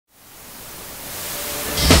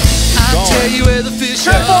you where the fish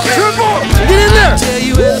are. Triple! Get in there!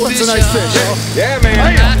 Ooh, that's a nice fish. Yeah,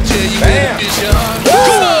 man.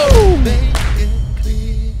 Woo!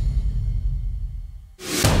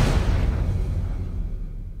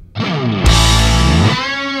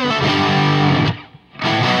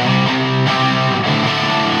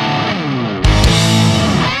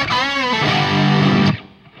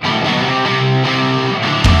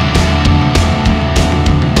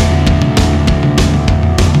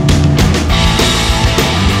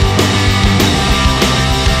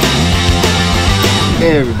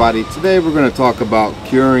 Hey everybody, today we're going to talk about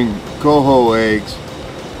curing coho eggs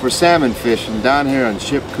for salmon fishing down here on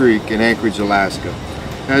Ship Creek in Anchorage, Alaska.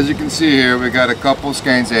 As you can see here, we got a couple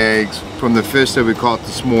skeins of eggs from the fish that we caught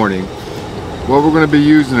this morning. What we're going to be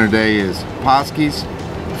using today is Pautzke's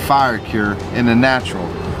Fire Cure in the natural.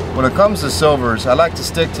 When it comes to silvers, I like to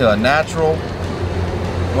stick to a natural,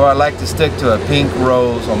 or I like to stick to a pink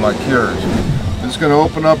rose on my cures. I'm just going to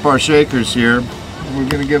open up our shakers here. We're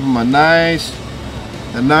going to give them a nice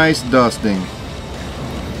dusting.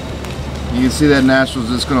 You can see that natural's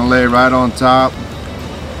just going to lay right on top.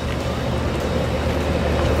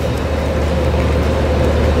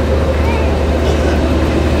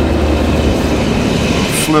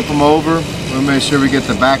 Flip them over. We'll make sure we get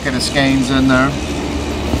the back of the skeins in there.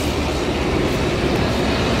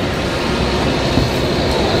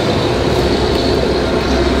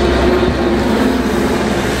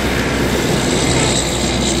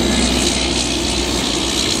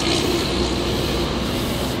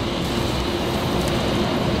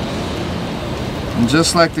 And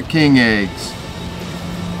just like the king eggs,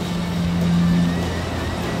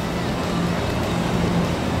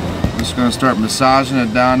 I'm just going to start massaging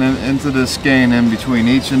it down into the skein in between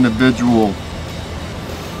each individual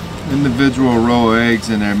row of eggs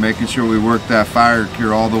in there, making sure we work that fire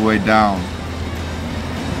cure all the way down.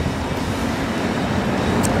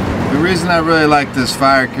 The reason I really like this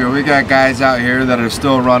fire cure, we got guys out here that are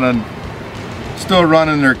still running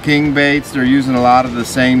their king baits. They're using a lot of the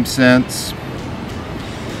same scents,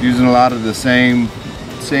 using a lot of the same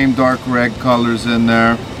dark red colors in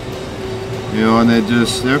there, you know, and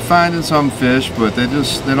they're finding some fish, but they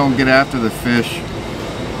don't get after the fish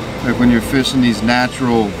like when you're fishing these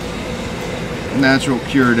natural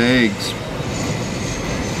cured eggs.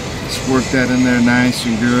 Just work that in there nice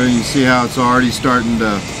and good. You see how it's already starting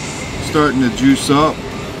to juice up.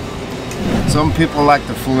 Some people like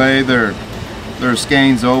to fillet their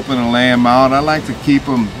skeins open and lay them out. I like to keep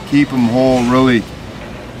them whole, really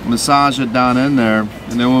massage it down in there,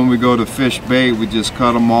 and then when we go to fish bait, we just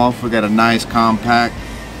cut them off. We got a nice compact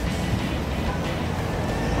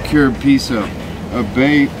cured piece of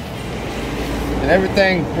bait, and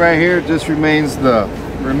everything right here just remains the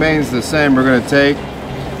same. We're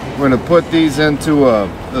going to put these into a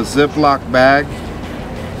Ziploc bag,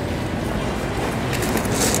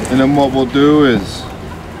 and then what we'll do is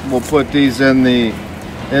we'll put these in the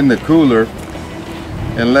cooler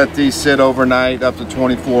and let these sit overnight, up to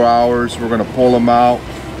 24 hours. We're going to pull them out.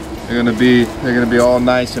 They're going to be all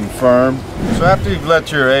nice and firm. So after you've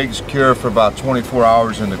let your eggs cure for about 24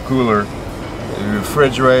 hours in the cooler, the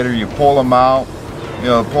refrigerator, you pull them out. You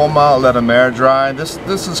know, pull them out, let them air dry. This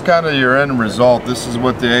is kind of your end result. This is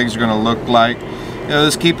what the eggs are going to look like. You know,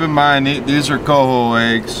 just keep in mind, these are coho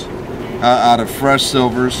eggs out of fresh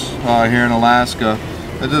silvers here in Alaska.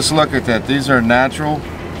 But just look at that. These are natural,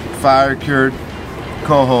 fire cured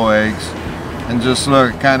coho eggs, and just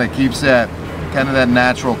look, it kind of keeps that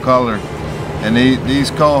natural color. And these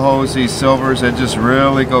cohos, these silvers, they just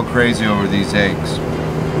really go crazy over these eggs.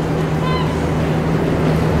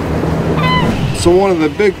 So one of the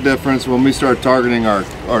big difference when we start targeting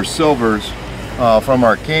our silvers from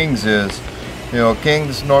our kings is, you know,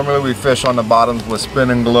 kings normally we fish on the bottoms with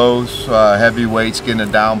spinning glows, heavy weights getting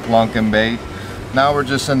it down, plunking bait. Now we're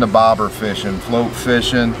just into bobber fishing, float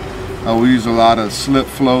fishing. We use a lot of slip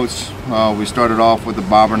floats. We started off with the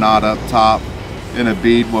bobber knot up top in a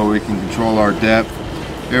bead where we can control our depth.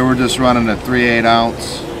 Here we're just running a 3/8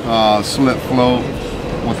 ounce slip float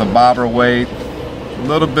with a bobber weight, a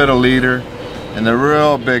little bit of leader, and the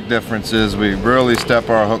real big difference is we really step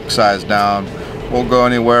our hook size down. We'll go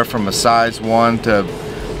anywhere from a size 1 to,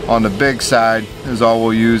 on the big side, is all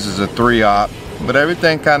we'll use is a 3/0, but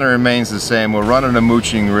everything kind of remains the same. We're running a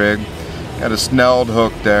mooching rig. Got a snelled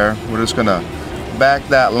hook there. We're just gonna back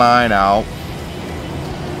that line out,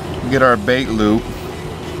 get our bait loop,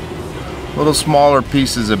 little smaller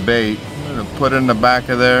pieces of bait. We're gonna put in the back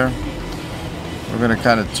of there. We're gonna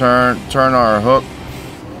kind of turn our hook,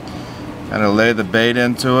 kind of lay the bait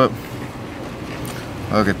into it.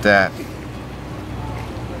 Look at that.